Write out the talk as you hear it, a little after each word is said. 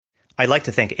I'd like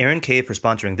to thank Aaron K. for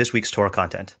sponsoring this week's Torah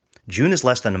content. June is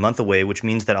less than a month away, which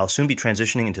means that I'll soon be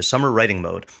transitioning into summer writing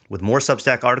mode, with more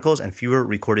Substack articles and fewer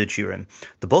recorded shiurim.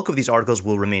 The bulk of these articles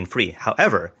will remain free.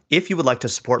 However, if you would like to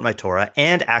support my Torah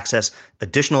and access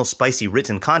additional spicy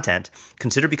written content,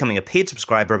 consider becoming a paid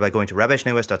subscriber by going to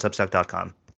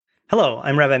rabbischneeweiss.substack.com. Hello,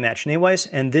 I'm Rabbi Matt Schneeweiss,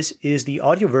 and this is the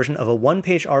audio version of a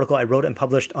one-page article I wrote and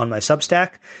published on my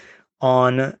Substack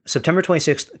on September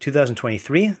 26th,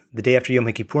 2023, the day after Yom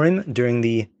Kippurim, during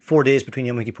the 4 days between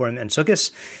Yom Kippurim and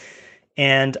Sukkot.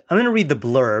 And I'm going to read the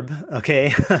blurb,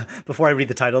 okay, before I read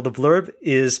the title. The blurb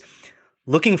is,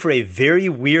 looking for a very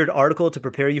weird article to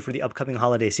prepare you for the upcoming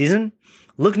holiday season?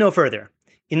 Look no further.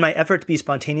 In my effort to be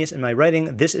spontaneous in my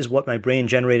writing, this is what my brain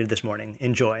generated this morning.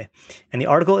 Enjoy. And the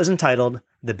article is entitled,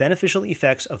 The Beneficial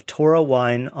Effects of Torah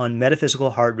Wine on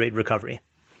Metaphysical Heart Rate Recovery.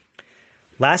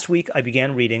 Last week, I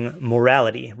began reading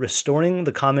Morality, Restoring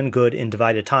the Common Good in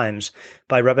Divided Times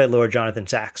by Rabbi Lord Jonathan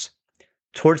Sacks.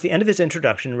 Towards the end of his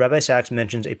introduction, Rabbi Sacks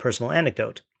mentions a personal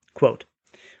anecdote. Quote,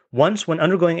 once, when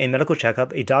undergoing a medical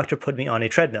checkup, a doctor put me on a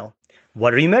treadmill.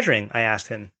 What are you measuring? I asked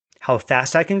him. How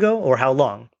fast I can go or how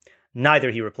long? Neither,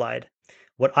 he replied.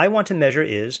 What I want to measure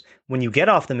is, when you get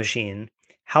off the machine,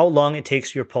 how long it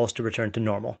takes your pulse to return to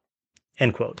normal.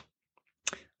 End quote.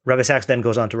 Rabbi Sacks then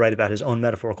goes on to write about his own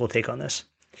metaphorical take on this.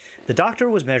 The doctor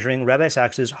was measuring Rabbi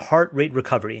Sacks's heart rate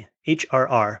recovery,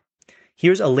 HRR.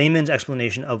 Here's a layman's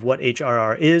explanation of what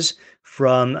HRR is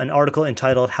from an article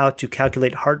entitled How to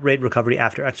Calculate Heart Rate Recovery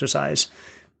After Exercise,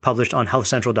 published on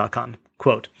healthcentral.com.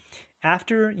 Quote,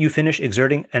 after you finish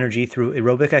exerting energy through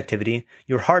aerobic activity,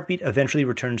 your heartbeat eventually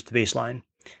returns to baseline.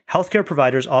 Healthcare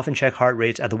providers often check heart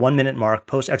rates at the 1-minute mark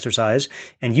post-exercise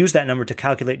and use that number to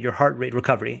calculate your heart rate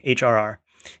recovery, HRR.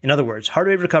 In other words, heart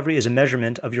rate recovery is a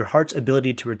measurement of your heart's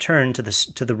ability to return to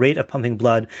the rate of pumping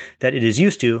blood that it is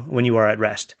used to when you are at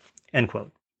rest. End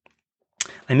quote.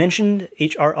 I mentioned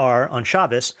HRR on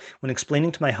Shabbos when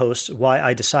explaining to my hosts why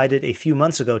I decided a few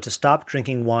months ago to stop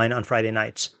drinking wine on Friday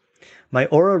nights. My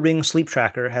Oura Ring sleep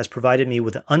tracker has provided me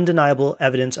with undeniable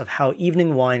evidence of how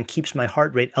evening wine keeps my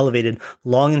heart rate elevated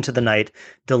long into the night,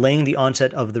 delaying the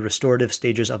onset of the restorative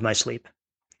stages of my sleep.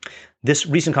 This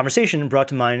recent conversation brought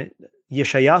to mind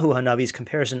Yeshayahu Hanavi's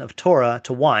comparison of Torah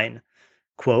to wine.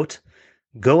 Quote,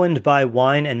 go and buy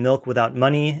wine and milk without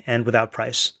money and without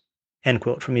price. End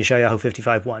quote, from Yeshayahu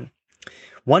 55:1.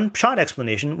 One pshat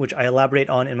explanation, which I elaborate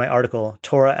on in my article,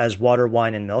 Torah as Water,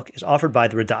 Wine, and Milk, is offered by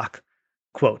the Radak.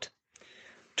 Quote,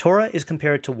 Torah is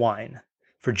compared to wine,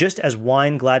 for just as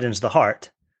wine gladdens the heart,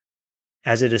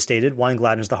 as it is stated, wine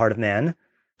gladdens the heart of man,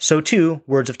 so too,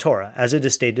 words of Torah, as it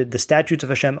is stated, the statutes of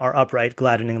Hashem are upright,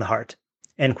 gladdening the heart.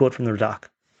 End quote from the Radak.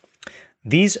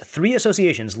 These three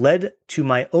associations led to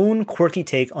my own quirky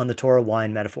take on the Torah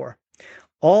wine metaphor.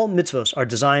 All mitzvos are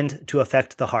designed to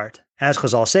affect the heart. As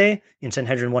Chazal say, in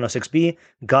Sanhedrin 106b,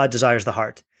 God desires the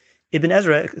heart. Ibn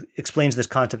Ezra explains this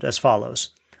concept as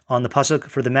follows. On the pasuk,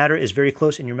 for the matter is very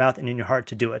close in your mouth and in your heart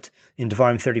to do it, in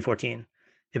Devarim 30:14.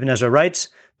 Ibn Ezra writes,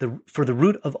 for the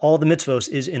root of all the mitzvos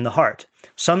is in the heart.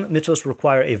 Some mitzvos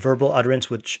require a verbal utterance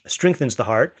which strengthens the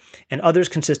heart, and others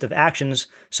consist of actions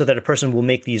so that a person will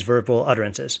make these verbal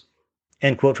utterances.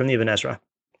 End quote from the Ibn Ezra.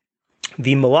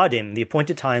 The Moadim, the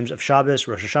appointed times of Shabbos,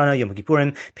 Rosh Hashanah, Yom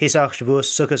Kippurim, Pesach, Shavuos,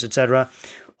 Sukkot, etc.,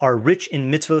 are rich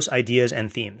in mitzvos ideas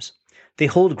and themes. They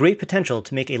hold great potential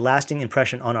to make a lasting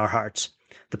impression on our hearts.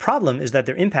 The problem is that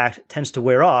their impact tends to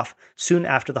wear off soon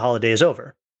after the holiday is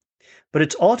over. But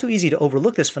it's all too easy to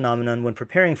overlook this phenomenon when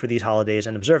preparing for these holidays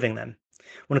and observing them.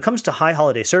 When it comes to high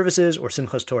holiday services or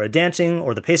Simchas Torah dancing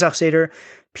or the Pesach Seder,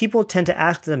 people tend to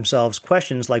ask themselves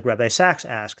questions like Rabbi Sacks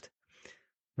asked.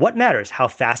 What matters, how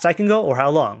fast I can go or how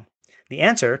long? The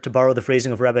answer, to borrow the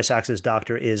phrasing of Rabbi Sacks's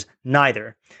doctor, is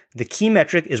neither. The key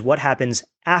metric is what happens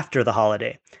after the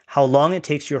holiday, how long it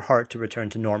takes your heart to return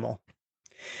to normal.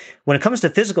 When it comes to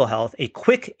physical health, a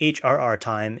quick HRR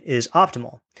time is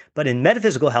optimal. But in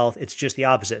metaphysical health, it's just the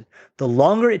opposite. The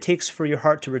longer it takes for your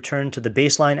heart to return to the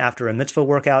baseline after a mitzvah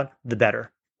workout, the better.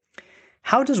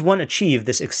 How does one achieve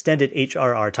this extended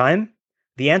HRR time?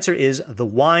 The answer is the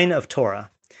wine of Torah.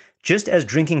 Just as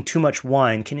drinking too much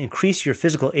wine can increase your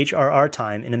physical HRR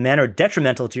time in a manner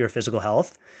detrimental to your physical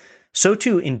health, so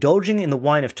too indulging in the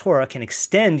wine of Torah can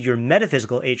extend your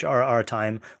metaphysical HRR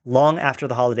time long after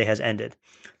the holiday has ended.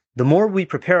 The more we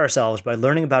prepare ourselves by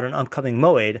learning about an upcoming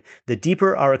moed, the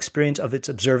deeper our experience of its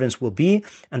observance will be,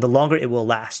 and the longer it will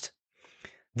last.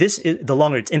 The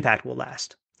longer its impact will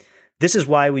last. This is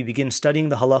why we begin studying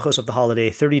the halachos of the holiday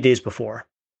 30 days before.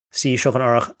 See Shulchan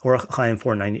Aruch, Orach Chaim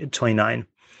 429.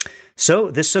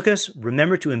 So, this Sukkot,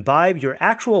 remember to imbibe your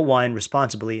actual wine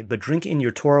responsibly, but drink in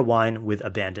your Torah wine with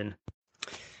abandon.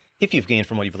 If you've gained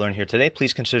from what you've learned here today,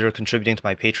 please consider contributing to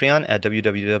my Patreon at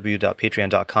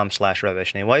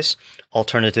www.patreon.com/RabbiShneiWeiss.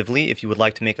 Alternatively, if you would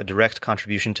like to make a direct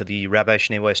contribution to the Rabbi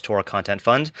Schnee Weiss Torah Content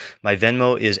Fund, my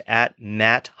Venmo is at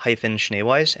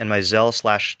Matt-Schneeweiss, and my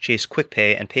Zelle/Chase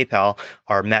QuickPay and PayPal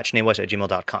are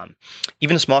mattschneeweiss@gmail.com.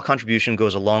 Even a small contribution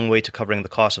goes a long way to covering the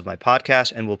cost of my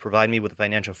podcast and will provide me with the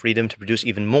financial freedom to produce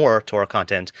even more Torah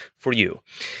content for you.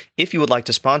 If you would like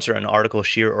to sponsor an article,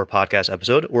 shir, or podcast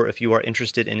episode, or if you are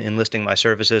interested in enlisting my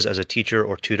services as a teacher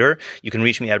or tutor, you can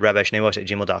reach me at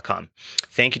rabbishneeweiss@gmail.com.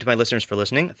 Thank you to my listeners for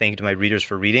listening, thank you to my readers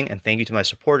for reading, and thank you to my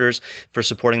supporters for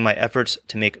supporting my efforts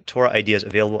to make Torah ideas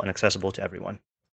available and accessible to everyone.